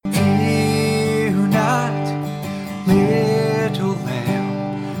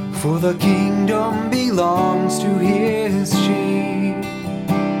For the kingdom belongs to his sheep,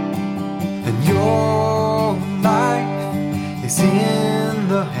 and your life is in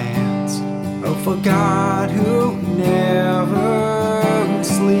the hands of a God who never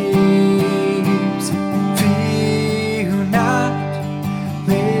sleeps. Fear not,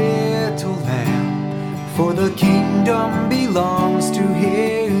 little lamb, for the kingdom belongs to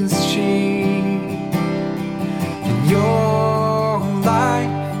his sheep, and your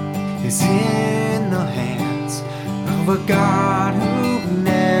life is in the hands of a God who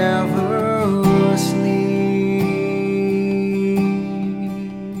never sleeps.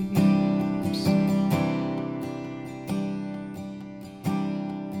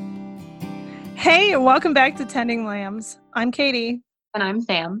 Hey, welcome back to Tending Lambs. I'm Katie. And I'm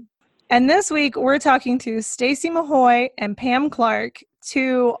Sam. And this week we're talking to Stacy Mahoy and Pam Clark,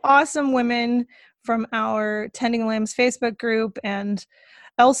 two awesome women from our Tending Lambs Facebook group and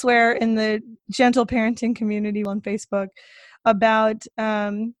elsewhere in the gentle parenting community on Facebook, about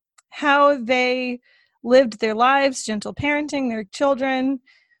how they lived their lives, gentle parenting their children.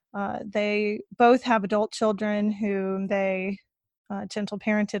 They both have adult children whom they gentle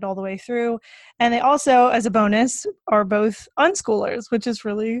parented all the way through. And they also, as a bonus, are both unschoolers, which is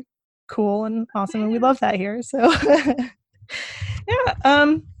really cool and awesome. And we love that here. So,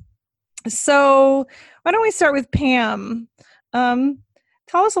 yeah. So why don't we start with Pam?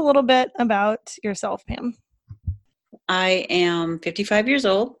 Tell us a little bit about yourself, Pam. I am 55 years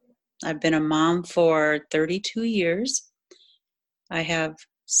old. I've been a mom for 32 years. I have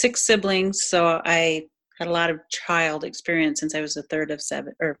 6 siblings, so I had a lot of child experience since I was a third of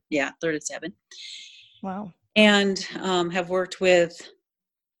 7. Wow. And have worked with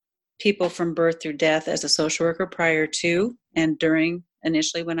people from birth through death as a social worker prior to and during,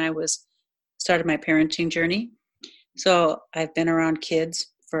 initially when I started my parenting journey. So I've been around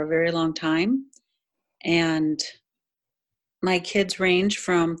kids for a very long time, and my kids range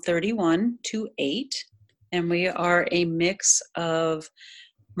from 31 to 8, and we are a mix of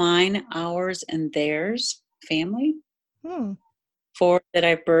mine, ours, and theirs family. 4 that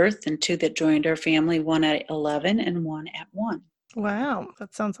I birthed and 2 that joined our family, 1 at 11 and 1 at 1. Wow,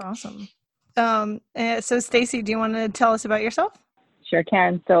 that sounds awesome. So Stacy, do you want to tell us about yourself? Sure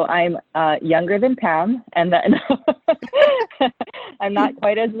can. So I'm younger than Pam, and then I'm not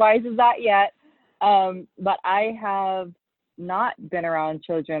quite as wise as that yet. But I have not been around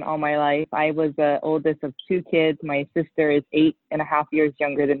children all my life. I was the oldest of 2 kids. My sister is 8.5 years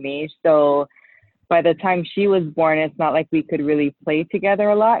younger than me. So by the time she was born, it's not like we could really play together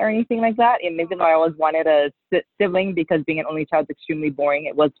a lot or anything like that. And even though I always wanted a sibling, because being an only child is extremely boring,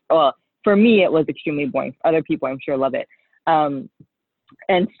 it was, for me, it was extremely boring. Other people, I'm sure, love it.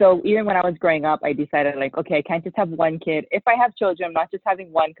 And so even when I was growing up, I decided, like, okay, I can't just have 1 kid. If I have children, I'm not just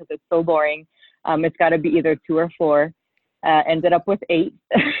having 1 because it's so boring. It's got to be either 2 or 4. Ended up with 8.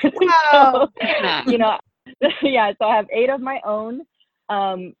 Wow. So, yeah, so I have 8 of my own.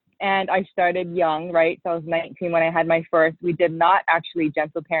 And I started young, right? So I was 19 when I had my first. We did not actually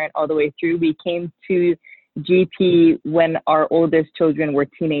gentle parent all the way through. We came to GP when our oldest children were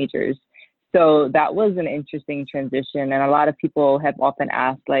teenagers. So that was an interesting transition. And a lot of people have often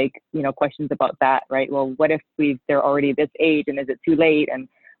asked, like, questions about that, right? Well, what if they're already this age and is it too late? And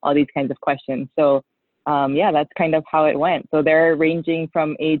all these kinds of questions. So that's kind of how it went. So they're ranging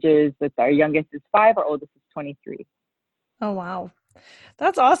from ages that our youngest is 5, our oldest is 23. Oh, wow.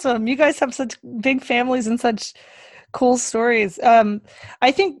 That's awesome. You guys have such big families and such cool stories. I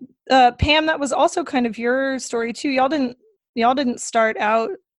think, Pam, that was also kind of your story too. Y'all didn't start out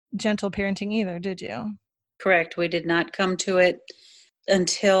gentle parenting either, did you? Correct. We did not come to it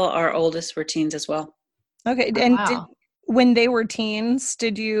until our oldest were teens as well. Okay. And when they were teens,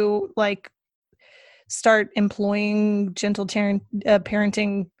 did you start employing gentle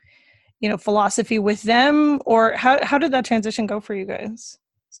parenting, philosophy with them, or how did that transition go for you guys?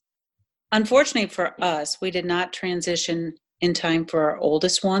 Unfortunately for us, we did not transition in time for our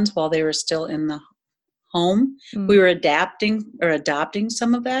oldest ones while they were still in the home. Mm-hmm. We were adopting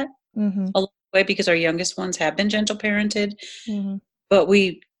some of that along the way because our youngest ones have been gentle parented, but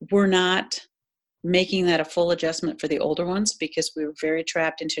we were not making that a full adjustment for the older ones because we were very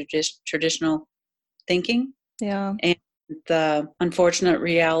trapped into traditional thinking. Yeah. And the unfortunate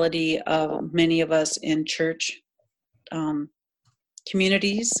reality of many of us in church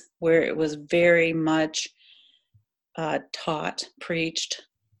communities where it was very much preached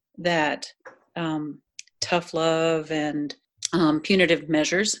that tough love and punitive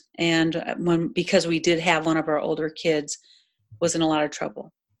measures. And because we did have one of our older kids was in a lot of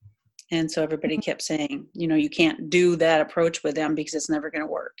trouble. And so everybody kept saying, you can't do that approach with them because it's never going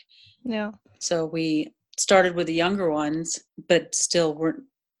to work. Yeah. So we started with the younger ones, but still weren't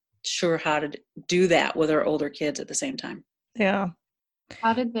sure how to do that with our older kids at the same time. Yeah.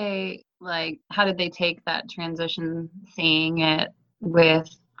 How did they take that transition, seeing it with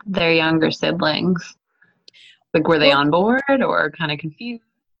their younger siblings? Like, were they on board or kind of confused?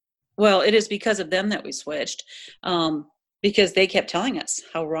 Well, it is because of them that we switched, because they kept telling us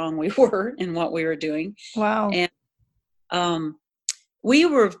how wrong we were in what we were doing. Wow. And we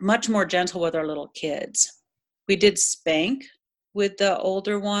were much more gentle with our little kids. We did spank with the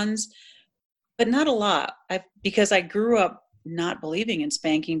older ones, but not a lot. Because I grew up not believing in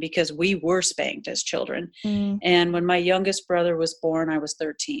spanking because we were spanked as children. And when my youngest brother was born, I was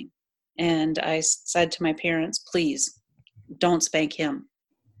 13. And I said to my parents, please don't spank him.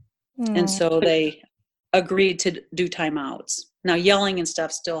 And so they agreed to do timeouts. Now, yelling and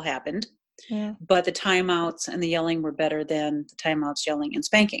stuff still happened, but the timeouts and the yelling were better than the timeouts, yelling, and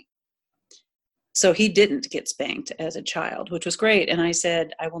spanking. So he didn't get spanked as a child, which was great. And I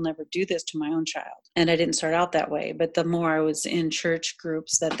said, I will never do this to my own child. And I didn't start out that way. But the more I was in church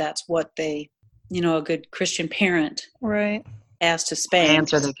groups, that's what they, a good Christian parent asked to spank.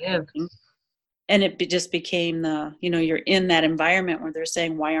 Answer they give. And it just became you're in that environment where they're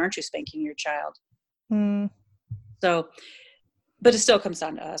saying, why aren't you spanking your child? So, but it still comes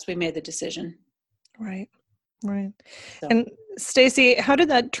down to us. We made the decision. Right. Right. So. And Stacy, how did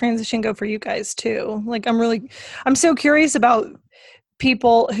that transition go for you guys too? Like, I'm so curious about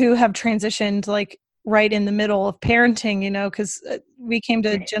people who have transitioned like right in the middle of parenting, because we came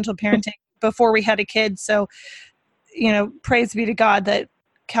to gentle parenting before we had a kid. So, praise be to God that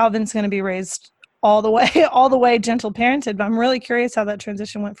Calvin's going to be raised all the way gentle parented. But I'm really curious how that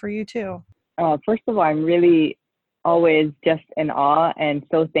transition went for you too. First of all, I'm really always just in awe and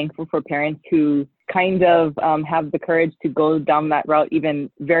so thankful for parents who kind of have the courage to go down that route even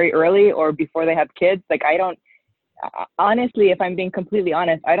very early or before they have kids. Like, honestly, if I'm being completely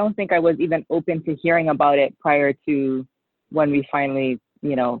honest, I don't think I was even open to hearing about it prior to when we finally,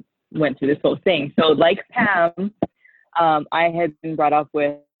 went through this whole thing. So like Pam, I had been brought up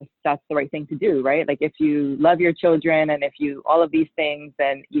with that's the right thing to do, right? Like, if you love your children and if you, all of these things,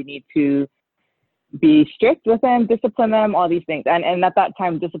 then you need to be strict with them, discipline them, all these things. And at that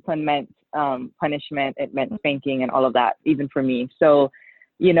time, discipline meant punishment. It meant spanking and all of that, even for me. So,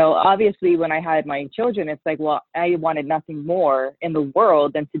 obviously when I had my children, it's like, well, I wanted nothing more in the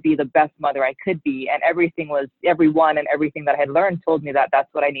world than to be the best mother I could be. And everyone and everything that I had learned told me that that's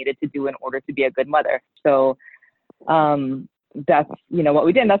what I needed to do in order to be a good mother. So that's, what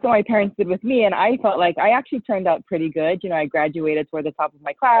we did. And that's what my parents did with me. And I felt like I actually turned out pretty good. I graduated toward the top of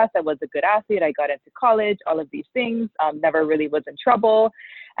my class. I was a good athlete. I got into college, all of these things, never really was in trouble.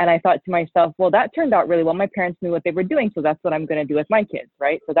 And I thought to myself, well, that turned out really well. My parents knew what they were doing. So that's what I'm going to do with my kids.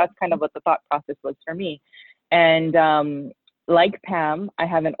 Right. So that's kind of what the thought process was for me. And like Pam, I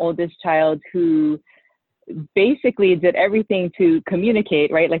have an oldest child who basically did everything to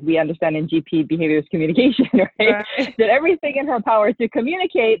communicate, right? Like we understand in GP behaviors communication, right? Did everything in her power to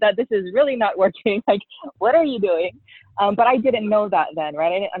communicate that this is really not working. Like, what are you doing? But I didn't know that then,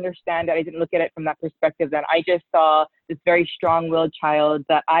 right? I didn't understand it. I didn't look at it from that perspective then. I just saw this very strong-willed child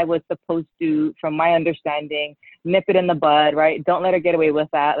that I was supposed to, from my understanding, nip it in the bud, right? Don't let her get away with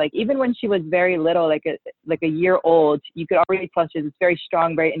that. Like, even when she was very little, like a year old, you could already tell she was this very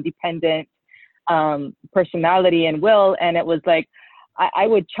strong, very independent personality and will. And it was like, I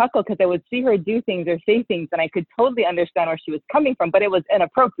would chuckle because I would see her do things or say things and I could totally understand where she was coming from, but it was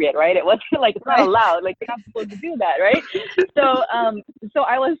inappropriate, right? It wasn't like, it's not allowed, like you're not supposed to do that, right? So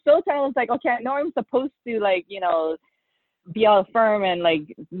I was so tired. I was like, okay, I know I'm supposed to like, be all firm and like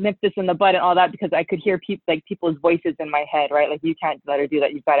nip this in the bud and all that, because I could hear people's voices in my head, right? Like, you can't let her do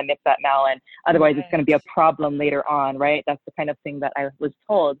that. You've got to nip that now. And otherwise it's going to be a problem later on, right? That's the kind of thing that I was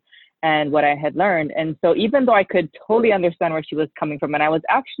told and what I had learned. And so even though I could totally understand where she was coming from, and I was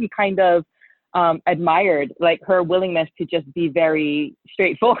actually kind of admired, like her willingness to just be very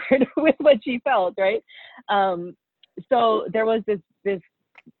straightforward with what she felt, right? So there was this,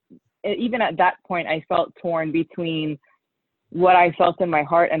 even at that point, I felt torn between what I felt in my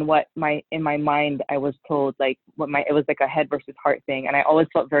heart and what in my mind I was told, like it was like a head versus heart thing. And I always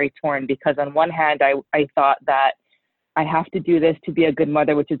felt very torn because on one hand, I thought that I have to do this to be a good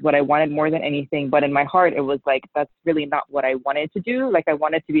mother, which is what I wanted more than anything. But in my heart, it was like, that's really not what I wanted to do. Like, I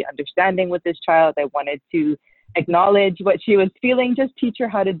wanted to be understanding with this child. I wanted to acknowledge what she was feeling, just teach her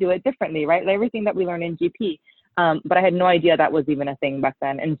how to do it differently, right? Like everything that we learn in GP. But I had no idea that was even a thing back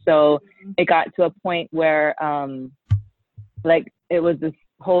then. And so it got to a point where, like, it was this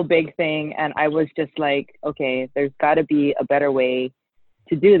whole big thing. And I was just like, okay, there's got to be a better way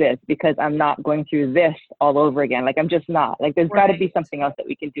to do this, because I'm not going through this all over again. Like, I'm just not. Like, there's got to be something else that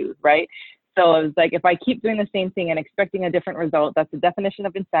we can do, right? So I was like, if I keep doing the same thing and expecting a different result, that's the definition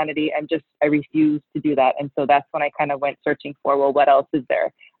of insanity. And just, I refuse to do that. And so that's when I kind of went searching for, well, what else is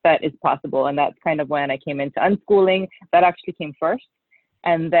there that is possible? And that's kind of when I came into unschooling. That actually came first.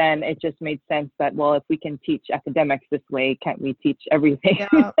 And then it just made sense that, well, if we can teach academics this way, can't we teach everything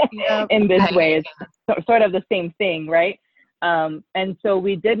in this way? It's sort of the same thing, right? And so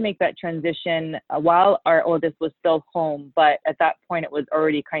we did make that transition while our oldest was still home, but at that point it was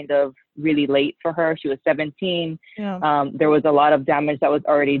already kind of really late for her. She was 17. There was a lot of damage that was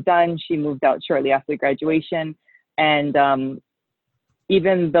already done. She moved out shortly after graduation. And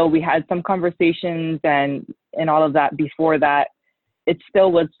even though we had some conversations and all of that before that, it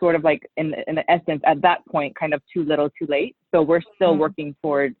still was sort of like, in essence, at that point, kind of too little, too late. So we're still working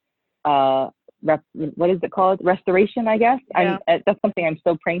toward, what is it called? Restoration, I guess. That's something I'm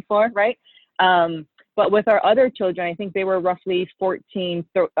still praying for, right? But with our other children, I think they were roughly 14,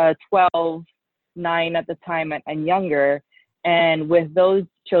 12, 9 at the time and younger. And with those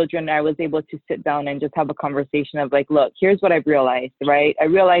children, I was able to sit down and just have a conversation of like, look, here's what I've realized, right? I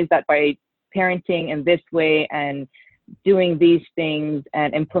realized that by parenting in this way and doing these things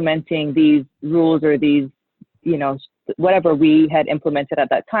and implementing these rules or these, you know, whatever we had implemented at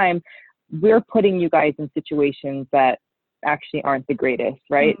that time, we're putting you guys in situations that actually aren't the greatest,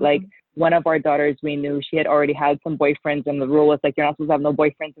 right? Like, one of our daughters, we knew she had already had some boyfriends, and the rule was like, you're not supposed to have no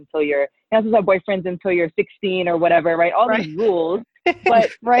boyfriends until you're 16 or whatever, right? All these rules, but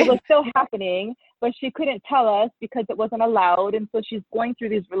it was still happening, but she couldn't tell us because it wasn't allowed. And so she's going through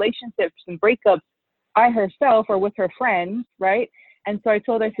these relationships and breakups by herself or with her friends, right? And so I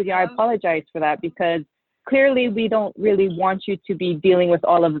told her, I said, I apologize for that, because clearly we don't really want you to be dealing with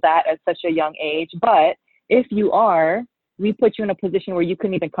all of that at such a young age. But if you are, we put you in a position where you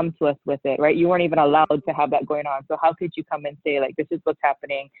couldn't even come to us with it, right? You weren't even allowed to have that going on. So how could you come and say, like, this is what's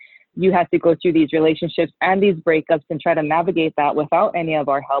happening? You had to go through these relationships and these breakups and try to navigate that without any of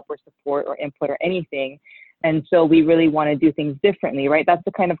our help or support or input or anything. And so we really want to do things differently, right? That's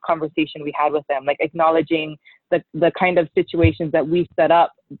the kind of conversation we had with them, like acknowledging the kind of situations that we set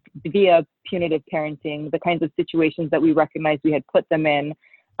up via punitive parenting, the kinds of situations that we recognized we had put them in,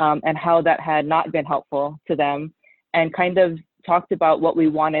 and how that had not been helpful to them, and kind of talked about what we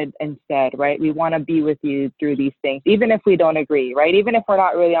wanted instead, right? We want to be with you through these things, even if we don't agree, right? Even if we're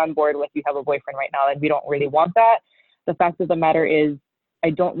not really on board with you have a boyfriend right now and we don't really want that. The fact of the matter is,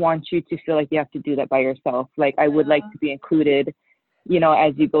 I don't want you to feel like you have to do that by yourself. Like, I would like to be included, you know,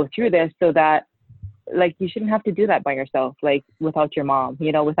 as you go through this, so that, like, you shouldn't have to do that by yourself, like, without your mom,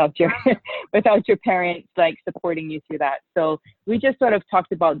 you know, without your without your parents, like, supporting you through that. So we just sort of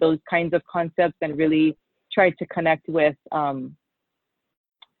talked about those kinds of concepts and really tried to connect with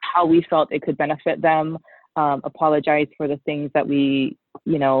how we felt it could benefit them, apologize for the things that we,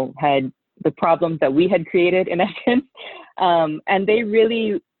 you know, had, the problems that we had created in essence. And they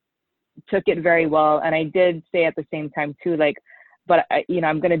really took it very well. And I did say at the same time too, like, but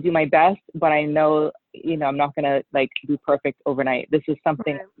I'm going to do my best, but I know, I'm not going to like be perfect overnight. This is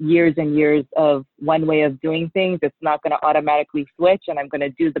something years and years of one way of doing things. It's not going to automatically switch, and I'm going to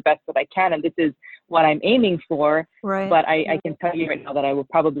do the best that I can. And this is what I'm aiming for. Right. But I can tell you right now that I will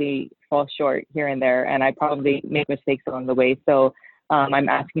probably fall short here and there, and I probably make mistakes along the way. So I'm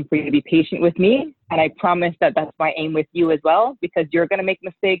asking for you to be patient with me. And I promise that that's my aim with you as well, because you're going to make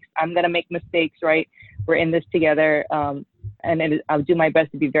mistakes. I'm going to make mistakes, right? We're in this together. I'll do my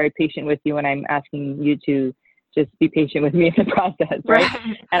best to be very patient with you. And I'm asking you to just be patient with me in the process, right?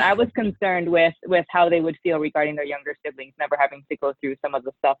 And I was concerned with how they would feel regarding their younger siblings, never having to go through some of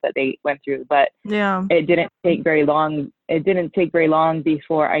the stuff that they went through. But it didn't take very long. It didn't take very long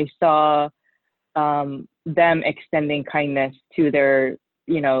before I saw them extending kindness to their,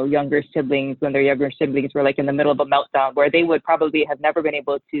 younger siblings, when their younger siblings were like in the middle of a meltdown, where they would probably have never been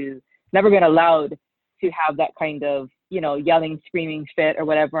allowed to have that kind of, yelling, screaming fit or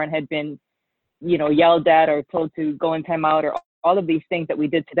whatever, and had been, yelled at or told to go in timeout, or all of these things that we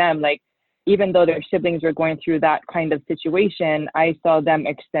did to them. Like, even though their siblings were going through that kind of situation, I saw them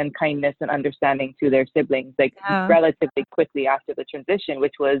extend kindness and understanding to their siblings, relatively quickly after the transition,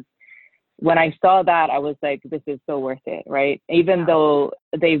 which was, when I saw that, I was like, this is so worth it, right? Even though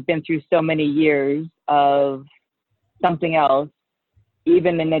they've been through so many years of something else,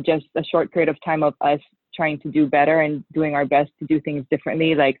 even in just a short period of time of us trying to do better and doing our best to do things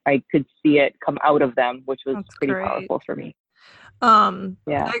differently, like, I could see it come out of them, which was pretty powerful for me. Yeah.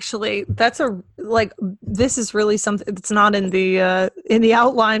 Actually, this is really something that's not in the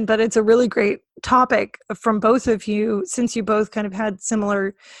outline, but it's a really great topic from both of you, since you both kind of had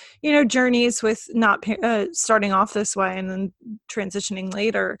similar, journeys with not starting off this way and then transitioning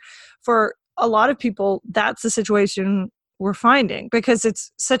later. For a lot of people, that's the situation we're finding, because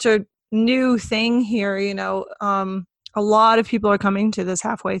it's such a new thing here. A lot of people are coming to this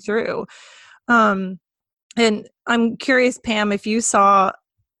halfway through. And I'm curious, Pam, if you saw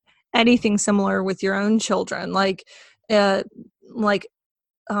anything similar with your own children, uh, like,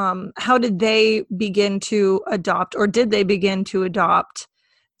 how did they begin to adopt, or did they begin to adopt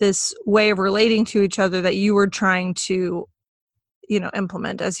this way of relating to each other that you were trying to,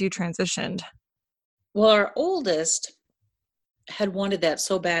 implement as you transitioned? Well, our oldest had wanted that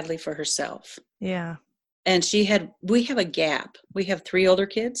so badly for herself. Yeah. And we have a gap. We have 3 older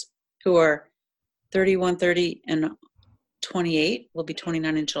kids who are 31, 30, and 28. Will be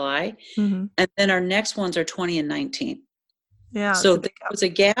 29 in July. Mm-hmm. And then our next ones are 20 and 19. Yeah. So there was a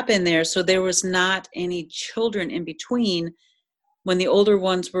gap in there. So there was not any children in between. When the older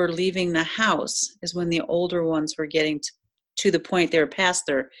ones were leaving the house is when the older ones were getting to the point they were past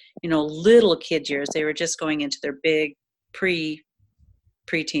their, little kid years. They were just going into their big preteen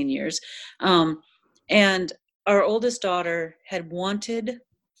years. And our oldest daughter had wanted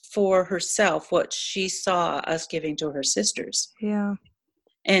for herself what she saw us giving to her sisters. Yeah.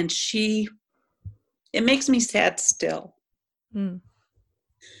 And it makes me sad still.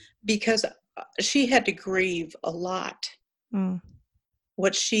 Because she had to grieve a lot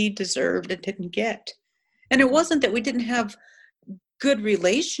what she deserved and didn't get. And it wasn't that we didn't have good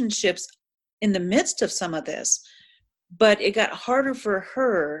relationships in the midst of some of this, but it got harder for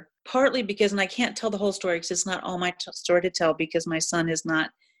her, partly because, and I can't tell the whole story because it's not all my story to tell, because my son is not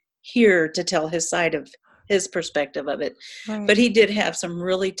here to tell his side of his perspective of it. Right. But he did have some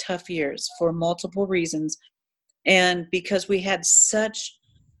really tough years for multiple reasons. And because we had such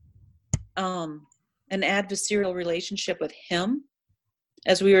an adversarial relationship with him,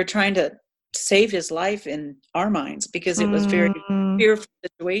 as we were trying to save his life in our minds, because it was very fearful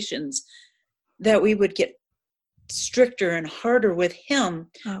situations, that we would get stricter and harder with him,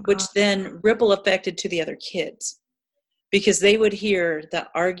 which then ripple affected to the other kids, because they would hear the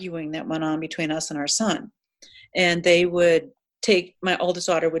arguing that went on between us and our son. And they would my oldest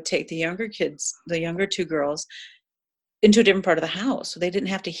daughter would take the younger kids, the younger 2 girls, into a different part of the house, so they didn't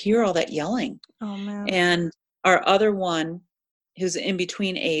have to hear all that yelling. Oh man! And our other one, who's in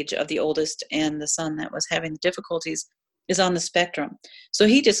between age of the oldest and the son that was having the difficulties, is on the spectrum. So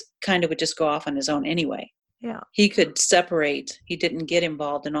he just kind of would just go off on his own anyway. Yeah. He could separate. He didn't get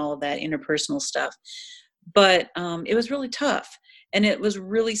involved in all of that interpersonal stuff. But it was really tough. And it was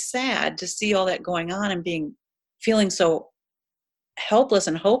really sad to see all that going on and feeling so helpless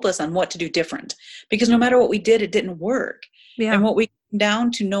and hopeless on what to do different, because no matter what we did, it didn't work. Yeah. And what we came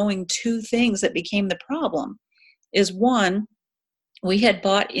down to knowing 2 things that became the problem is, one, we had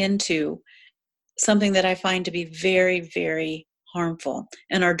bought into something that I find to be very, very harmful.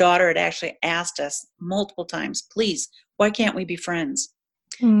 And our daughter had actually asked us multiple times, please, why can't we be friends?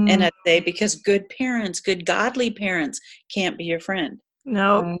 And I'd say, because good parents, good godly parents can't be your friend.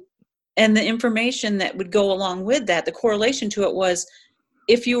 No. And the information that would go along with that, the correlation to it was,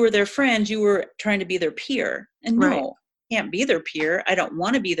 if you were their friend, you were trying to be their peer. And no, can't be their peer. I don't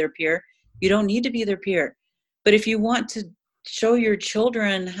want to be their peer. You don't need to be their peer. But if you want to show your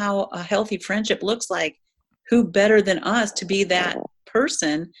children how a healthy friendship looks like, who better than us to be that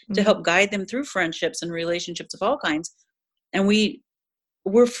person to help guide them through friendships and relationships of all kinds. And we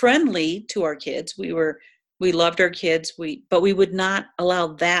were friendly to our kids. We loved our kids, but we would not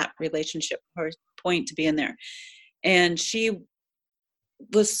allow that relationship or point to be in there. And she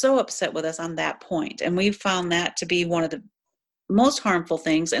was so upset with us on that point. And we found that to be one of the most harmful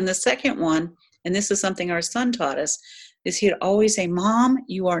things. And the second one, and this is something our son taught us, is he'd always say, Mom,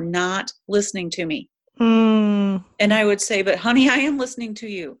 you are not listening to me. And I would say, but honey, I am listening to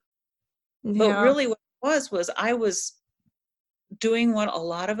you. Yeah. But really what it was I was doing what a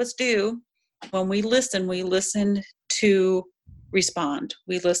lot of us do. When we listen to respond.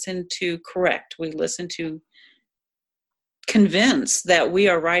 We listen to correct. We listen to convince that we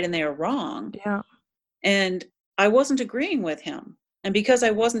are right and they are wrong. Yeah. And I wasn't agreeing with him. And because I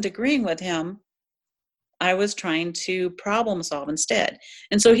wasn't agreeing with him, I was trying to problem solve instead.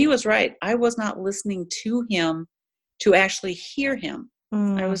 And so he was right. I was not listening to him to actually hear him.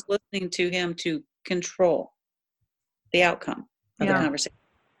 I was listening to him to control the outcome of the conversation.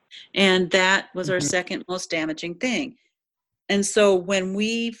 And that was our second most damaging thing. And so when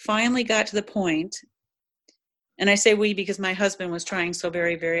we finally got to the point And I say we because my husband was trying so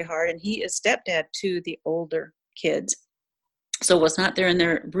very, very hard, and he is stepdad to the older kids. So was not there in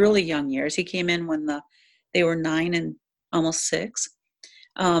their really young years. He came in when they were 9 and almost 6,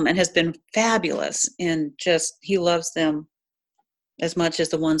 and has been fabulous. And just, he loves them as much as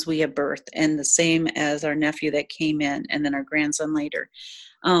the ones we have birthed, and the same as our nephew that came in, and then our grandson later.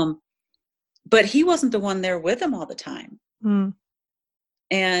 But he wasn't the one there with them all the time. Mm.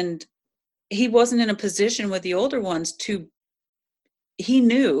 And he wasn't in a position with the older ones he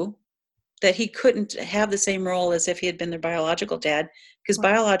knew that he couldn't have the same role as if he had been their biological dad, because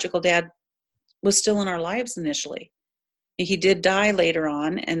biological dad was still in our lives initially. He did die later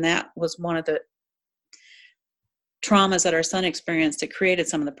on, and that was one of the traumas that our son experienced that created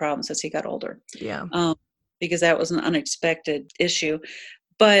some of the problems as he got older. Yeah. Because that was an unexpected issue.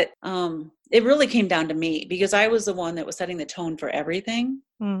 But it really came down to me, because I was the one that was setting the tone for everything.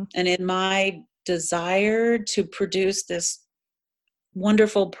 Mm. And in my desire to produce this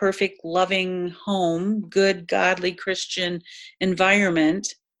wonderful, perfect, loving home, good, godly Christian environment,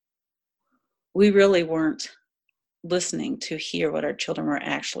 we really weren't listening to hear what our children were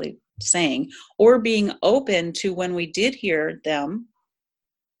actually saying, or being open to, when we did hear them,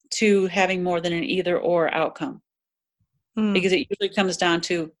 to having more than an either or outcome. Mm. Because it usually comes down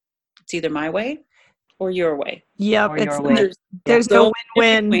to, it's either my way or your way. Yep. Or It's, your way. there's no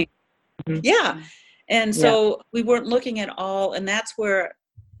win-win. Mhm. Yeah. And so we weren't looking at all, and that's where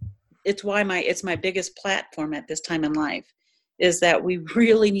it's my biggest platform at this time in life, is that we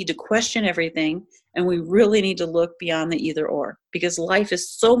really need to question everything, and we really need to look beyond the either or, because life is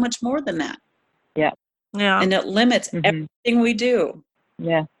so much more than that. Yeah. Yeah. And it limits Mhm. everything we do.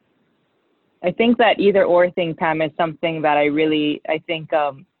 Yeah. I think that either or thing, Pam, is something that I think,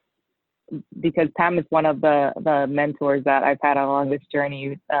 because Pam is one of the mentors that I've had along this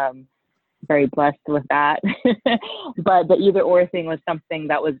journey, very blessed with that. But the either or thing was something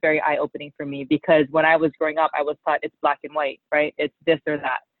that was very eye-opening for me, because when I was growing up, I was taught it's black and white, right? It's this or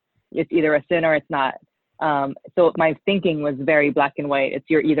that. It's either a sin or it's not. So my thinking was very black and white. It's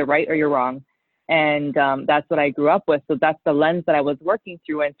you're either right or you're wrong. And that's what I grew up with. So that's the lens that I was working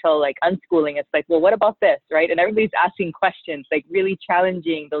through until like unschooling. It's like, well, what about this, right? And everybody's asking questions, like really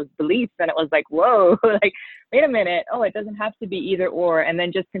challenging those beliefs. And it was like, whoa, like, wait a minute. Oh, it doesn't have to be either or. And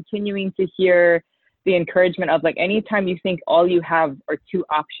then just continuing to hear the encouragement of like, anytime you think all you have are two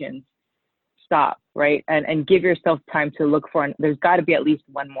options, stop, right? And give yourself time to look for, and there's got to be at least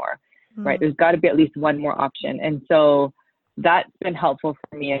one more, right? There's got to be at least one more option. And so that's been helpful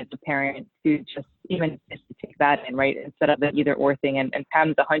for me as a parent to just even just to take that in, right? Instead of the either or thing. And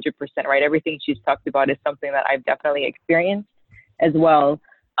Pam's 100% right. Everything she's talked about is something that I've definitely experienced as well.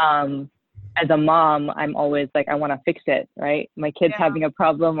 As a mom, I'm always like, I want to fix it, right? My kid's having a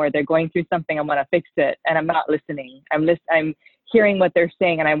problem or they're going through something, I want to fix it. And I'm not listening. I'm hearing what they're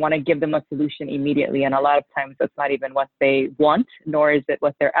saying, and I want to give them a solution immediately. And a lot of times that's not even what they want, nor is it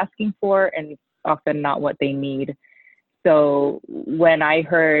what they're asking for, and it's often not what they need. So when I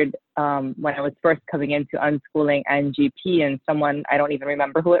heard, when I was first coming into unschooling and GP, and someone, I don't even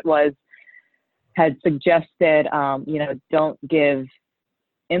remember who it was, had suggested, don't give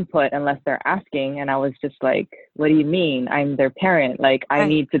input unless they're asking. And I was just like, what do you mean? I'm their parent. Like, I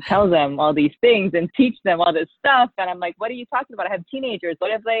need to tell them all these things and teach them all this stuff. And I'm like, what are you talking about? I have teenagers.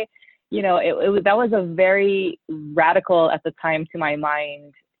 What if they, that was a very radical at the time to my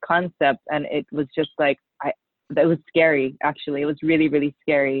mind concept. And it was just like, it was scary, actually. It was really, really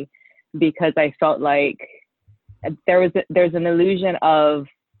scary, because I felt like there's an illusion of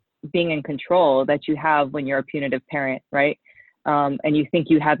being in control that you have when you're a punitive parent, right? And you think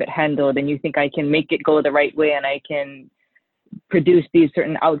you have it handled, and you think I can make it go the right way, and I can produce these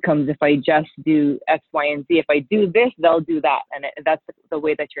certain outcomes if I just do X, Y, and Z. If I do this, they'll do that. And that's the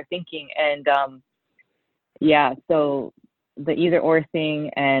way that you're thinking. And so the either or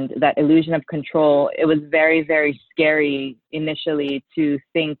thing and that illusion of control, it was very, very scary initially to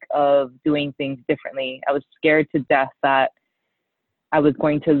think of doing things differently. I was scared to death that I was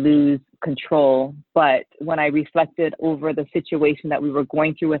going to lose control. But when I reflected over the situation that we were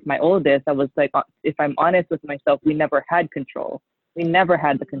going through with my oldest, I was like, if I'm honest with myself, we never had control. We never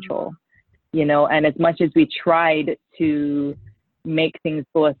had the control, and as much as we tried to make things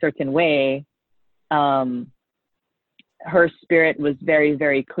go a certain way, her spirit was very,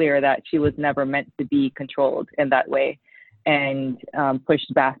 very clear that she was never meant to be controlled in that way, and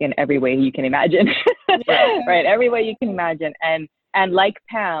pushed back in every way you can imagine, right? Every way you can imagine. And like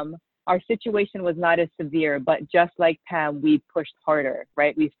Pam, our situation was not as severe, but just like Pam, we pushed harder,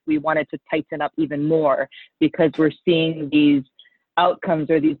 right? We wanted to tighten up even more, because we're seeing these outcomes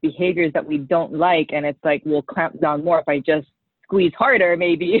or these behaviors that we don't like, and it's like we'll clamp down more if I just squeeze harder,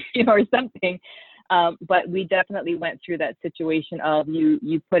 maybe, or something. But we definitely went through that situation of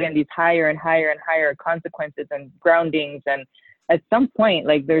you put in these higher and higher and higher consequences and groundings, and at some point,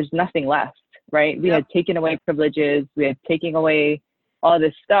 like, there's nothing left, right? We had taken away privileges, we had taken away all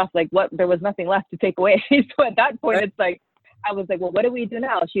this stuff, like there was nothing left to take away. So at that point, it's like, I was like, well, what do we do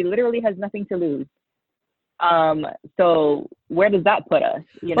now? She literally has nothing to lose. So where does that put us?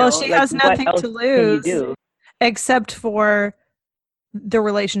 Well, she has nothing to lose do? Except for the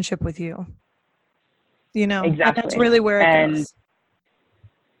relationship with you. Exactly. And that's really where it goes.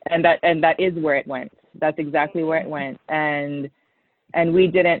 And that is where it went. That's exactly where it went. And we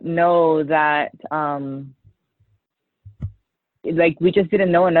didn't know that, like, we just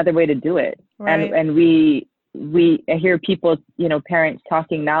didn't know another way to do it. Right. And we hear people, parents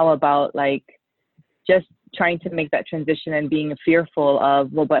talking now about, like, just trying to make that transition and being fearful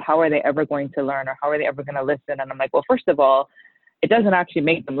of, well, but how are they ever going to learn, or how are they ever going to listen? And I'm like, well, first of all, it doesn't actually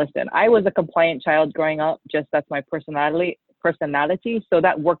make them listen. I was a compliant child growing up, just that's my personality. So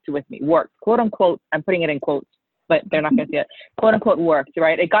that worked with me, quote unquote. I'm putting it in quotes, but they're not going to see it. Quote unquote worked,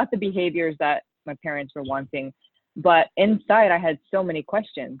 right? It got the behaviors that my parents were wanting. But inside, I had so many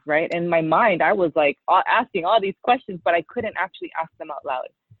questions, right? In my mind, I was like asking all these questions, but I couldn't actually ask them out loud.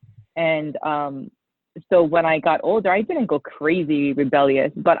 And so when I got older, I didn't go crazy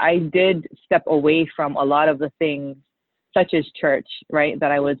rebellious, but I did step away from a lot of the things, such as church, right,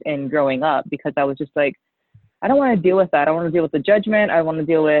 that I was in growing up, because I was just like, I don't want to deal with that. I want to deal with the judgment. I want to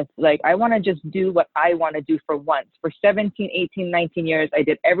deal with, like, I want to just do what I want to do for once. For 17, 18, 19 years, I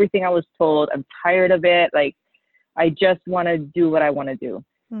did everything I was told. I'm tired of it. Like, I just want to do what I want to do.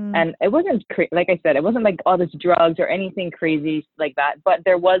 And it wasn't, like I said, it wasn't like all this drugs or anything crazy like that. But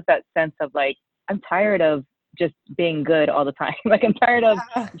there was that sense of, like, I'm tired of just being good all the time. Like, I'm tired of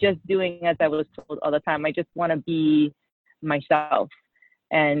just doing as I was told all the time. I just want to be myself.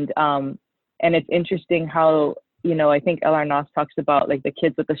 And it's interesting how, I think L.R. Noss talks about, like, the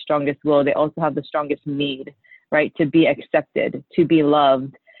kids with the strongest will, they also have the strongest need, right? To be accepted, to be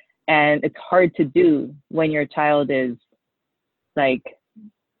loved. And it's hard to do when your child is, like,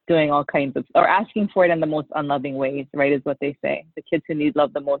 doing all kinds of, or asking for it in the most unloving ways, right, is what they say. The kids who need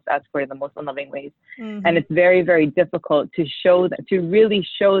love the most ask for it in the most unloving ways. And it's very, very difficult to really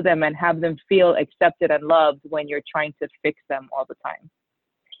show them and have them feel accepted and loved when you're trying to fix them all the time.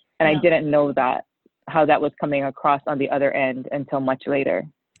 And I didn't know how that was coming across on the other end until much later.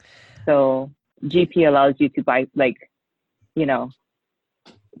 So GP allows you to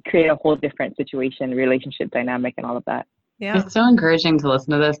create a whole different situation, relationship dynamic, and all of that. Yeah. It's so encouraging to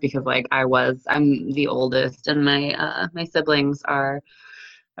listen to this, because, like, I'm the oldest, and my siblings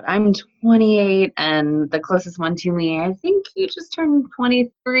I'm 28, and the closest one to me, I think he just turned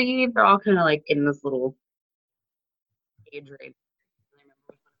 23. They're all kind of, like, in this little age range.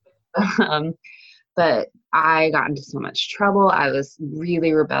 But I got into so much trouble. I was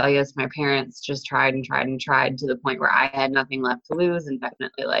really rebellious. My parents just tried and tried and tried, to the point where I had nothing left to lose, and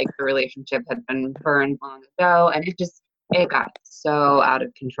definitely, like, the relationship had been burned long ago, and it got so out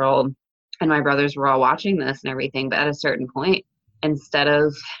of control. And my brothers were all watching this and everything, but at a certain point, instead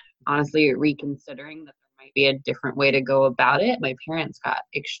of honestly reconsidering that there might be a different way to go about it, my parents got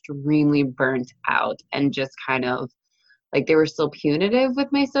extremely burnt out, and just kind of, like, they were still punitive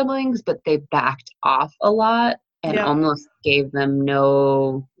with my siblings, but they backed off a lot, and almost gave them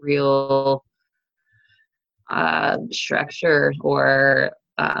no real structure or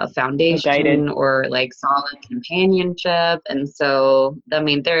foundation or, like, solid companionship. And so, I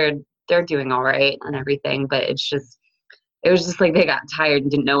mean, they're doing all right and everything, but it was just like they got tired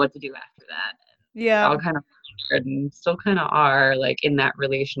and didn't know what to do after that. Yeah. All kind of and still kind of are, like, in that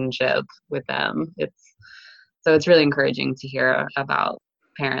relationship with them. So it's really encouraging to hear about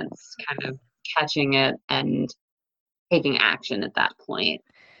parents kind of catching it and taking action at that point.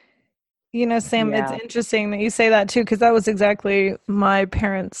 Sam, it's interesting that you say that too, because that was exactly my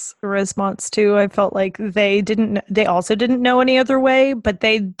parents' response too. I felt like they also didn't know any other way, but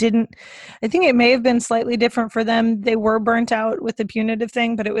they didn't. I think it may have been slightly different for them. They were burnt out with the punitive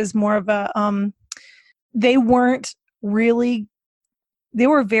thing, but it was more of a, they were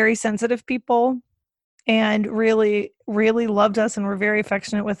very sensitive people, and really, really loved us and were very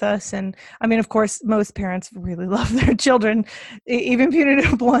affectionate with us. And I mean, of course, most parents really love their children, even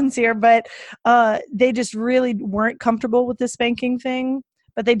punitive ones here, but they just really weren't comfortable with the spanking thing,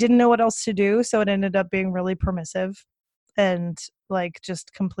 but they didn't know what else to do. So it ended up being really permissive and, like,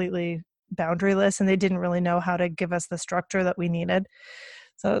 just completely boundaryless. And they didn't really know how to give us the structure that we needed.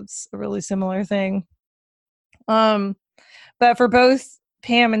 So it's a really similar thing. But for both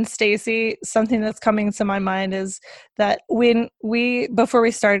Pam and Stacy, something that's coming to my mind is that before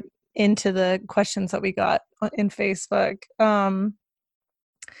we start into the questions that we got in Facebook,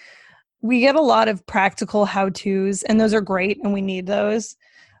 we get a lot of practical how-tos, and those are great, and we need those.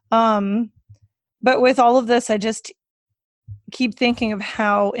 But with all of this, I just keep thinking of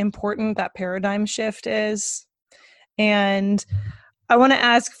how important that paradigm shift is. And I want to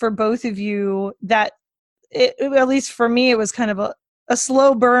ask for both of you that, at least for me, it was kind of a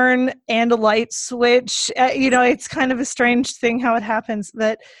slow burn and a light switch. It's kind of a strange thing how it happens.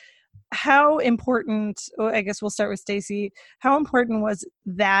 That how important, I guess we'll start with Stacy, how important was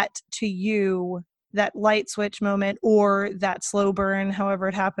that to you, that light switch moment or that slow burn, however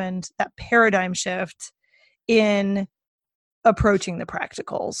it happened, that paradigm shift in approaching the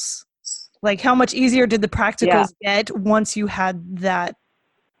practicals? Like, how much easier did the practicals get once you had that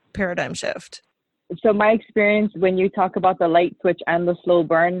paradigm shift? So my experience, when you talk about the light switch and the slow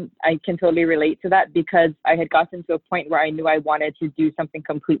burn, I can totally relate to that, because I had gotten to a point where I knew I wanted to do something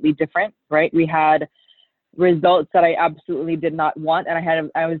completely different, right? We had results that I absolutely did not want.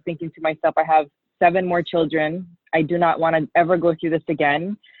 And I was thinking to myself, I have 7 more children. I do not want to ever go through this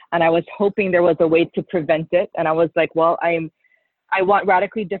again. And I was hoping there was a way to prevent it. And I was like, well, I want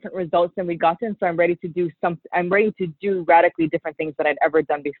radically different results than we gotten. So I'm ready to do radically different things than I'd ever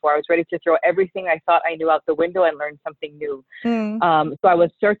done before. I was ready to throw everything I thought I knew out the window and learn something new. So I was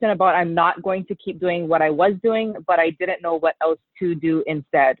certain about, I'm not going to keep doing what I was doing, but I didn't know what else to do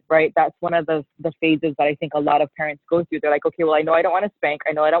instead, right? That's one of the phases that I think a lot of parents go through. They're like, okay, well, I know I don't want to spank.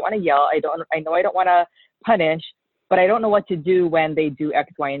 I know I don't want to yell. I know I don't want to punish, but I don't know what to do when they do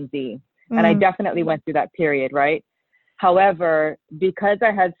X, Y, and Z. And I definitely went through that period, right? However, because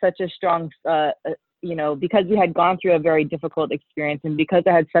I had such a strong, because we had gone through a very difficult experience, and because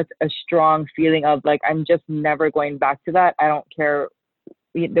I had such a strong feeling of like, I'm just never going back to that. I don't care.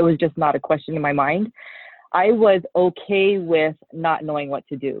 There was just not a question in my mind. I was okay with not knowing what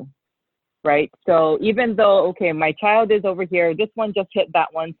to do, right? So even though, okay, my child is over here, this one just hit that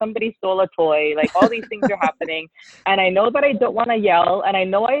one, somebody stole a toy, like all these things are happening. And I know that I don't want to yell, and I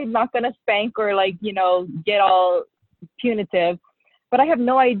know I'm not going to spank or get all punitive, but I have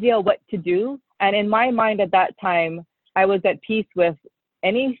no idea what to do. And in my mind at that time, I was at peace with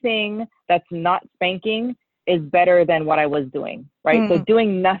anything that's not spanking is better than what I was doing, right? So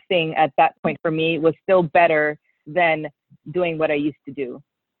doing nothing at that point for me was still better than doing what I used to do.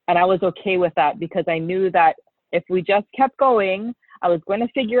 And I was okay with that, because I knew that if we just kept going, I was going to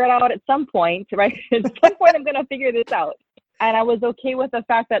figure it out at some point, right? At some point, I'm going to figure this out. And I was okay with the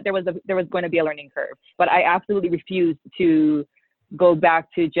fact that there was going to be a learning curve, but I absolutely refused to go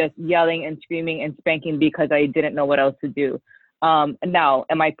back to just yelling and screaming and spanking because I didn't know what else to do. Now,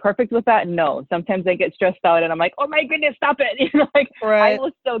 am I perfect with that? No. Sometimes I get stressed out and I'm like, oh my goodness, stop it. Right. I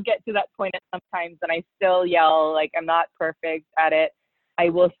will still get to that point at sometimes, and I still yell. Like, I'm not perfect at it. I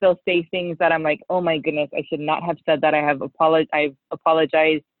will still say things that I'm like, oh my goodness, I should not have said that. I've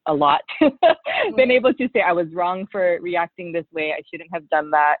apologized a lot. Been able to say I was wrong for reacting this way. I shouldn't have done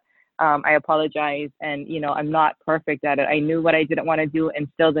that. I apologize. And, I'm not perfect at it. I knew what I didn't want to do, and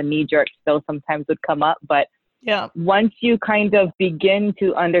still the knee jerk still sometimes would come up. But once you kind of begin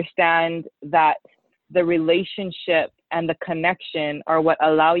to understand that the relationship and the connection are what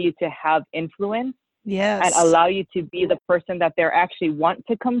allow you to have influence, and allow you to be the person that they actually want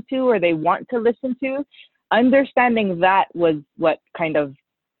to come to, or they want to listen to, understanding that was what kind of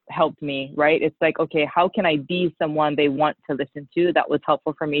helped me, right? It's like, okay, how can I be someone they want to listen to? That was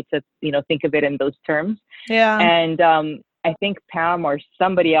helpful for me to, think of it in those terms. Yeah. And I think Pam or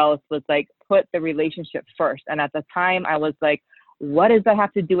somebody else was like, put the relationship first. And at the time I was like, what does that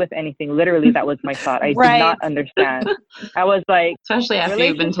have to do with anything? Literally, that was my thought. I did not understand. I was like, especially after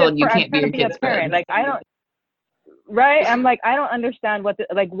you've been told you can't be your kid's friend. Like, I don't, right? I'm like, I don't understand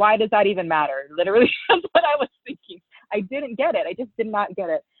why does that even matter? Literally, that's what I was thinking. I didn't get it. I just did not get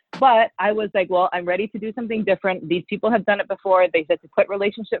it. But I was like, well, I'm ready to do something different. These people have done it before. They said to put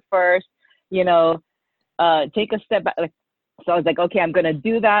relationship first, take a step back. So I was like, okay, I'm going to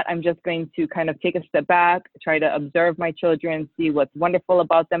do that. I'm just going to kind of take a step back, try to observe my children, see what's wonderful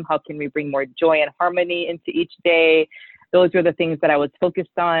about them. How can we bring more joy and harmony into each day? Those were the things that I was focused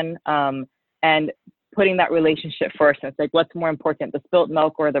on. And putting that relationship first. And it's like, what's more important, the spilt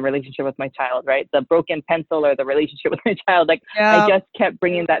milk or the relationship with my child, right? The broken pencil or the relationship with my child? I just kept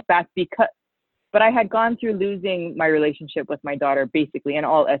bringing that back but I had gone through losing my relationship with my daughter, basically in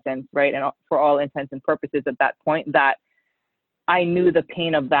all essence, right? And for all intents and purposes at that point, that I knew the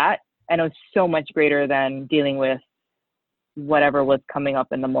pain of that. And it was so much greater than dealing with whatever was coming up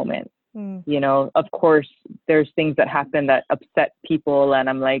in the moment. Mm. You know, of course, there's things that happen that upset people. And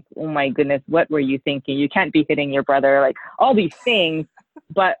I'm like, oh my goodness, what were you thinking? You can't be hitting your brother, like all these things.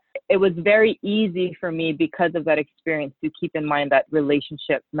 But it was very easy for me because of that experience to keep in mind that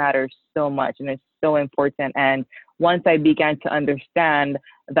relationship matters so much and it's so important. And once I began to understand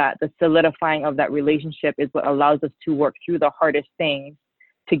that the solidifying of that relationship is what allows us to work through the hardest things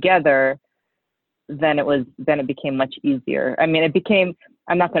together, then it became much easier. I mean,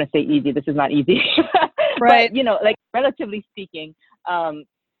 I'm not going to say easy. This is not easy, Right. but, you know, like relatively speaking,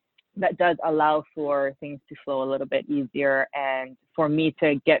 that does allow for things to flow a little bit easier and for me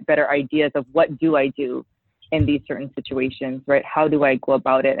to get better ideas of what do I do in these certain situations, right? How do I go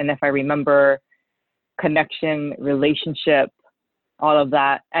about it? And if I remember connection, relationship, all of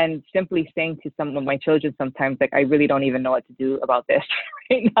that, and simply saying to some of my children sometimes, like, I really don't even know what to do about this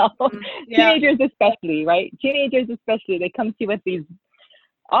right now. Yeah. Teenagers especially, right? Teenagers especially, they come to you with these,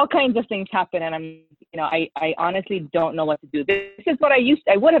 all kinds of things happen, and I honestly don't know what to do. This is what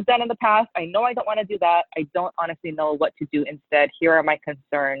I would have done in the past. I know I don't want to do that. I don't honestly know what to do instead. Here are my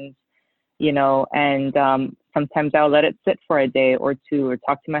concerns, you know, and sometimes I'll let it sit for a day or two or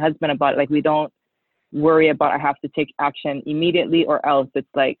talk to my husband about it. Like, we don't worry about I have to take action immediately, or else it's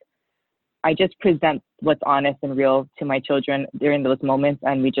like I just present what's honest and real to my children during those moments,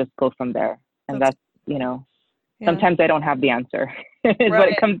 and we just go from there. And that's you know, Yeah. sometimes I don't have the answer is what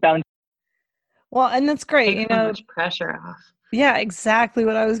it comes down to. Well, and that's great. Take You so know, much pressure off. yeah, exactly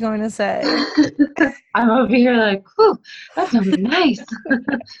what I was going to say. I'm over here like, whew, that sounds nice.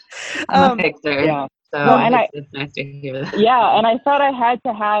 I'm a fixer. Yeah. So No, and it's nice to hear that. Yeah, and I thought I had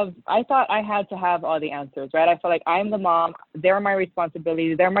to have all the answers, right? I felt like I'm the mom. They're my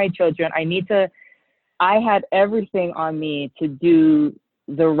responsibility. They're my children. I had everything on me to do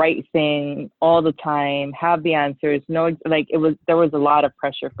the right thing all the time, have the answers. No, like there was a lot of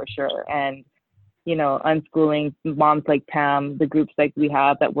pressure for sure. And, you know, unschooling moms like Pam, the groups like we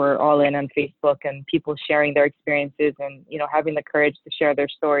have that we're all in on Facebook, and people sharing their experiences and, you know, having the courage to share their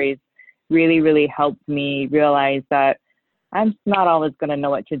stories really, really helped me realize that I'm not always going to know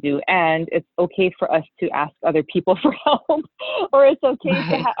what to do. And it's okay for us to ask other people for help, or it's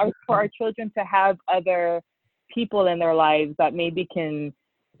okay for our children to have other people in their lives that maybe can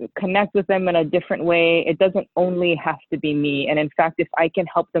connect with them in a different way. It doesn't only have to be me. And in fact, if I can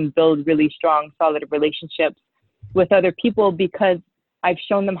help them build really strong, solid relationships with other people because I've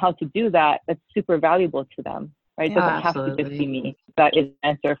shown them how to do that, that's super valuable to them, right? It doesn't have to just be me. That is the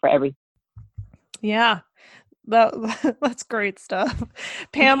answer for everything. Yeah, that's great stuff.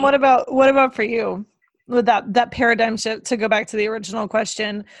 Pam, what about for you with that paradigm shift? To go back to the original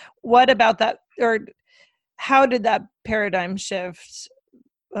question, what about that, or how did that paradigm shift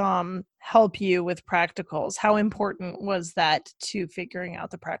help you with practicals? How important was that to figuring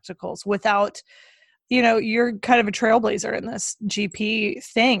out the practicals without, you know, you're kind of a trailblazer in this GP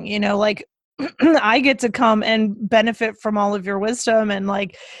thing, you know, like I get to come and benefit from all of your wisdom and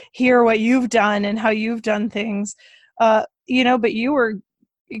like hear what you've done and how you've done things, you know, but you were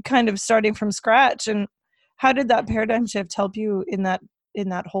kind of starting from scratch. And how did that paradigm shift help you in that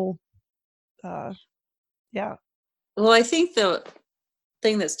whole, yeah. Well, I think the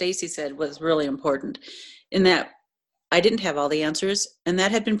thing that Stacy said was really important in that I didn't have all the answers, and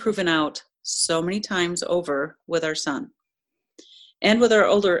that had been proven out so many times over with our son and with our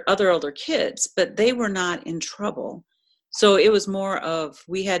other older kids, but they were not in trouble. So it was more of,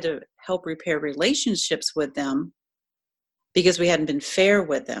 we had to help repair relationships with them because we hadn't been fair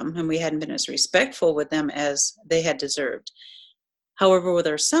with them and we hadn't been as respectful with them as they had deserved. However, with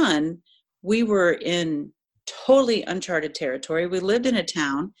our son, we were in totally uncharted territory. We lived in a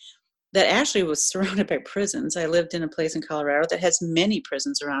town that actually was surrounded by prisons. I lived in a place in Colorado that has many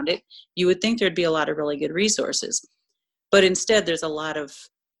prisons around it. You would think there'd be a lot of really good resources, but instead there's a lot of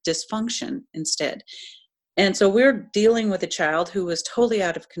dysfunction instead. And so we're dealing with a child who was totally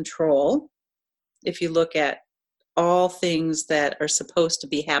out of control. If you look at all things that are supposed to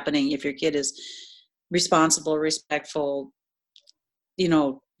be happening, if your kid is responsible, respectful, you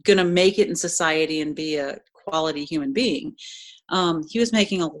know, going to make it in society and be a quality human being, he was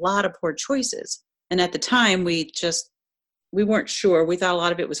making a lot of poor choices. And at the time, we weren't sure. We thought a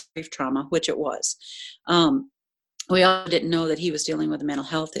lot of it was grief trauma, which it was. We also didn't know that he was dealing with a mental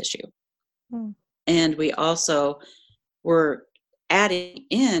health issue. And we also were adding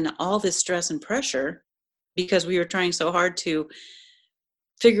in all this stress and pressure because we were trying so hard to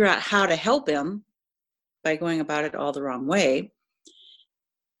figure out how to help him by going about it all the wrong way.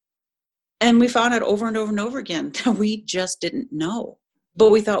 And we found out over and over and over again that we just didn't know,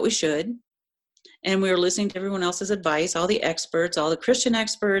 but we thought we should. And we were listening to everyone else's advice, all the experts, all the Christian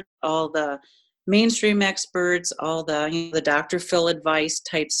experts, all the mainstream experts, all the the Dr. Phil advice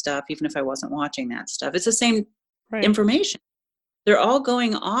type stuff, even if I wasn't watching that stuff. It's the same information. They're all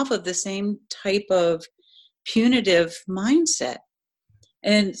going off of the same type of punitive mindset.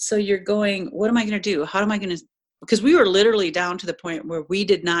 And so you're going, what am I going to do? How am I going to, because we were literally down to the point where we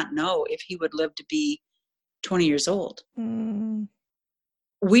did not know if he would live to be 20 years old. Mm.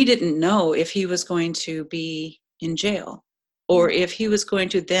 We didn't know if he was going to be in jail, or if he was going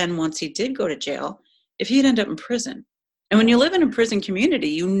to then, once he did go to jail, if he'd end up in prison. And when you live in a prison community,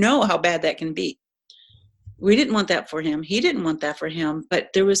 you know how bad that can be. We didn't want that for him. He didn't want that for him. But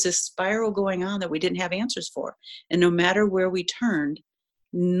there was this spiral going on that we didn't have answers for. And no matter where we turned,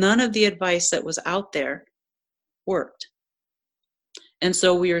 none of the advice that was out there worked. And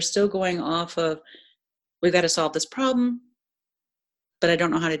so we are still going off of, we've got to solve this problem, but I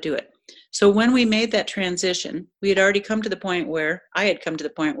don't know how to do it. So when we made that transition, we had already come to the point where, I had come to the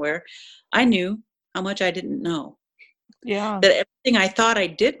point where I knew how much I didn't know. Yeah. That everything I thought I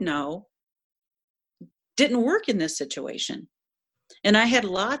did know didn't work in this situation. And I had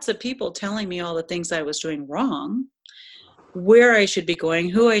lots of people telling me all the things I was doing wrong, where I should be going,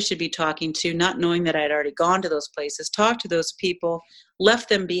 who I should be talking to, not knowing that I had already gone to those places, talked to those people, left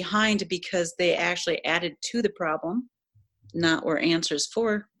them behind because they actually added to the problem, not were answers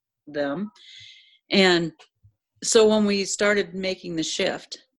for them. And so when we started making the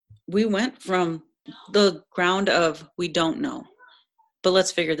shift, we went from the ground of, we don't know, but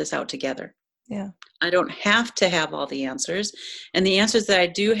let's figure this out together. Yeah. I don't have to have all the answers. And the answers that I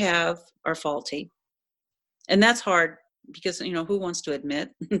do have are faulty. And that's hard because, who wants to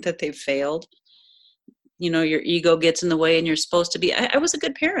admit that they've failed? Your ego gets in the way and you're supposed to be. I was a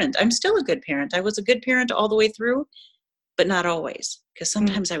good parent. I'm still a good parent. I was a good parent all the way through, but not always. Because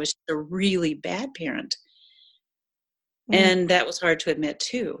sometimes I was a really bad parent. And that was hard to admit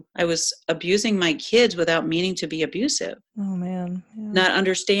too. I was abusing my kids without meaning to be abusive. Oh, man. Yeah. Not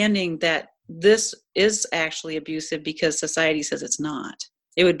understanding that this is actually abusive because society says it's not.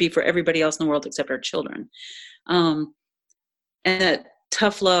 It would be for everybody else in the world except our children. And that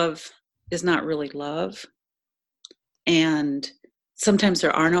tough love is not really love. And sometimes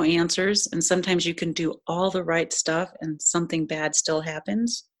there are no answers. And sometimes you can do all the right stuff and something bad still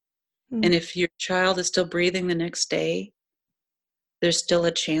happens. And if your child is still breathing the next day, there's still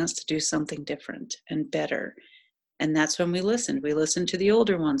a chance to do something different and better. And that's when we listened. We listened to the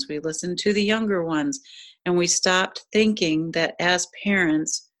older ones. We listened to the younger ones. And we stopped thinking that as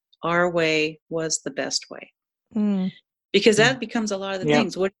parents, our way was the best way. Because that becomes a lot of the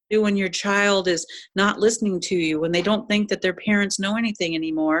things. What do you do when your child is not listening to you, when they don't think that their parents know anything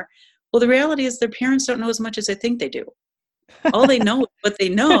anymore? Well, the reality is their parents don't know as much as they think they do. All they know is what they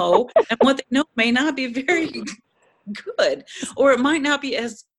know, and what they know may not be very good, or it might not be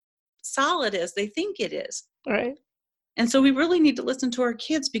as solid as they think it is. Right. And so we really need to listen to our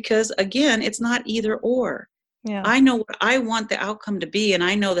kids because, again, it's not either or. Yeah. I know what I want the outcome to be, and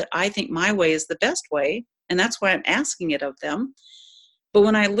I know that I think my way is the best way, and that's why I'm asking it of them. But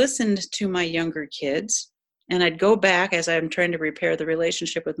when I listened to my younger kids, and I'd go back as I'm trying to repair the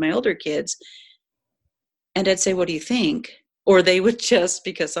relationship with my older kids, and I'd say, what do you think? Or they would just,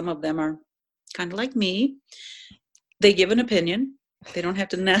 because some of them are kind of like me, they give an opinion. They don't have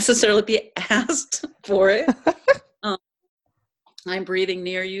to necessarily be asked for it. I'm breathing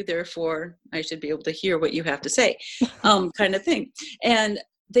near you, therefore I should be able to hear what you have to say, kind of thing. And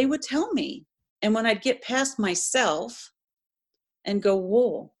they would tell me. And when I'd get past myself and go,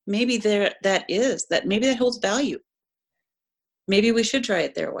 whoa, maybe maybe that holds value. Maybe we should try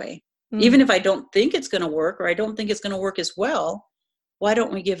it their way. Even if I don't think it's going to work, or I don't think it's going to work as well, why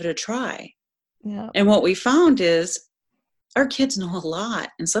don't we give it a try? Yeah. And what we found is our kids know a lot,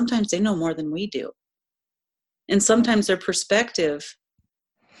 and sometimes they know more than we do. And sometimes their perspective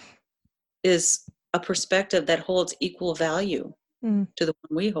is a perspective that holds equal value to the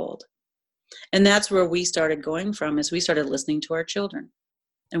one we hold. And that's where we started going from, is we started listening to our children.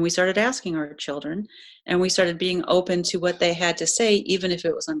 And we started asking our children, and we started being open to what they had to say, even if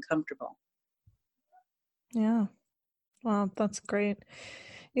it was uncomfortable. Yeah. Wow, that's great.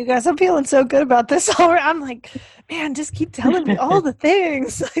 You guys, I'm feeling so good about this already. I'm like, man, just keep telling me all the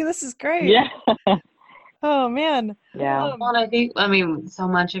things. Like, this is great. Yeah. Oh, man. Yeah. Well, and I mean, so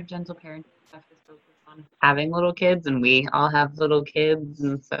much of gentle parenting stuff is focused on having little kids, and we all have little kids,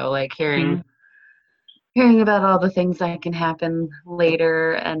 and so like hearing about all the things that can happen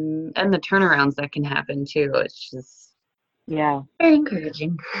later, and the turnarounds that can happen too. It's just very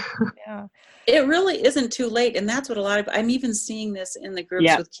encouraging. Yeah. It really isn't too late, and that's what I'm even seeing this in the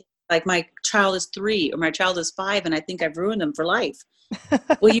groups with kids like my child is 3 or my child is 5 and I think I've ruined them for life.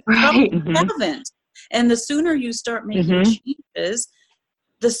 Well, you Right. probably haven't. And the sooner you start making changes,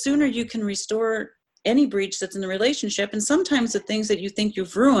 the sooner you can restore any breach that's in the relationship. And sometimes the things that you think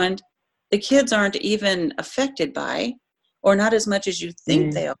you've ruined, the kids aren't even affected by, or not as much as you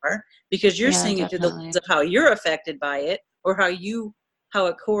think they are, because you're seeing it through the lens of how you're affected by it, or how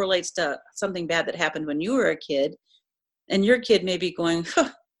it correlates to something bad that happened when you were a kid. And your kid may be going,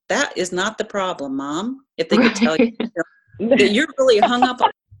 that is not the problem, Mom. If they could tell you that you're really hung up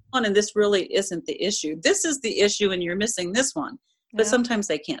on one and this really isn't the issue. This is the issue and you're missing this one. But sometimes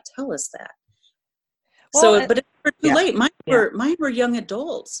they can't tell us that. Well, but it's too late. Mine were young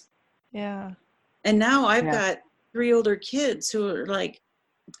adults. Yeah. And now I've got 3 older kids who are like,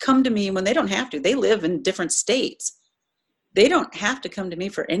 come to me when they don't have to. They live in different states. They don't have to come to me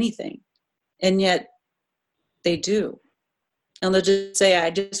for anything. And yet they do. And they'll just say,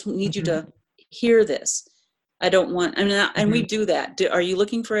 I just need you to hear this. I don't want, and we do that. Are you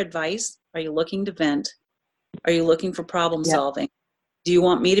looking for advice? Are you looking to vent? Are you looking for problem solving? Do you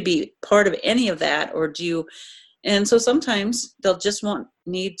want me to be part of any of that? Or do you, and so sometimes they'll just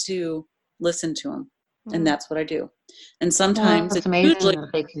need to listen to them. And that's what I do. And sometimes it's amazing that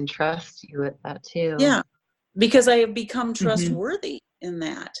they can trust you with that too. Yeah, because I have become trustworthy in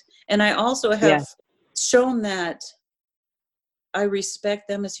that. And I also have shown that I respect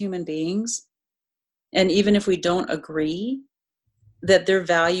them as human beings. And even if we don't agree, that their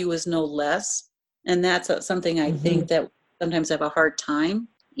value is no less. And that's something I think that sometimes have a hard time,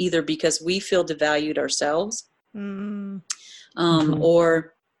 either because we feel devalued ourselves,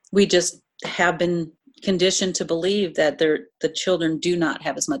 or we just have been conditioned to believe that the children do not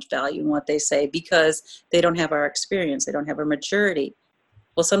have as much value in what they say because they don't have our experience. They don't have our maturity.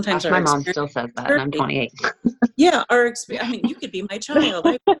 Well, sometimes my mom still says that, and I'm 28. Yeah, our experience. I mean, you could be my child.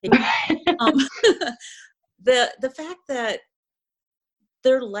 The fact that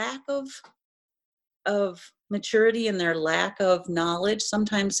their lack of maturity and their lack of knowledge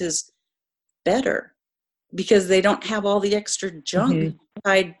sometimes is better because they don't have all the extra junk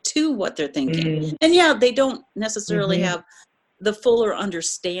tied to what they're thinking. And they don't necessarily have the fuller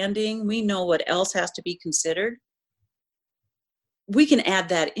understanding. We know what else has to be considered. We can add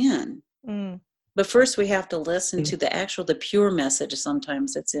that in. But first we have to listen to the pure message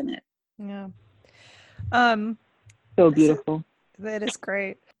sometimes that's in it. Yeah. So beautiful. That is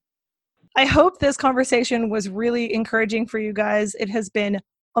great. I hope this conversation was really encouraging for you guys. It has been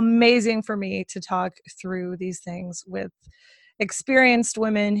amazing for me to talk through these things with experienced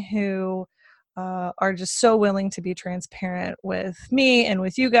women who are just so willing to be transparent with me and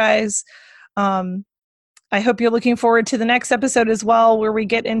with you guys. I hope you're looking forward to the next episode as well, where we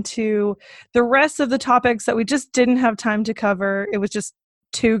get into the rest of the topics that we just didn't have time to cover. It was just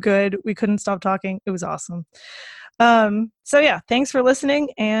too good. We couldn't stop talking. It was awesome. Thanks for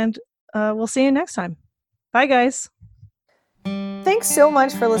listening, and we'll see you next time. Bye, guys. Thanks so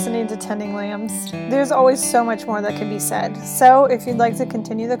much for listening to Tending Lambs. There's always so much more that can be said. So if you'd like to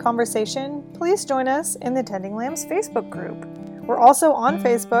continue the conversation, please join us in the Tending Lambs Facebook group. We're also on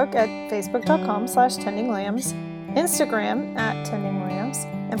Facebook at facebook.com/tendinglambs, Instagram @tendinglambs,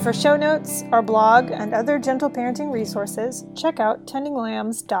 and for show notes, our blog, and other gentle parenting resources, check out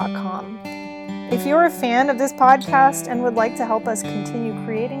tendinglambs.com. If you're a fan of this podcast and would like to help us continue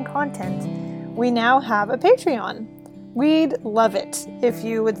creating content, we now have a Patreon. We'd love it if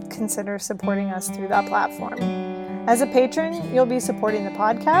you would consider supporting us through that platform. As a patron, you'll be supporting the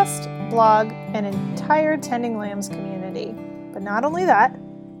podcast, blog, and entire Tending Lambs community. But not only that,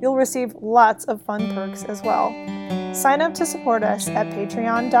 you'll receive lots of fun perks as well. Sign up to support us at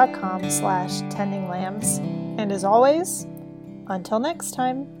patreon.com/tendinglambs. And as always, until next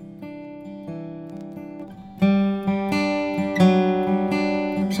time.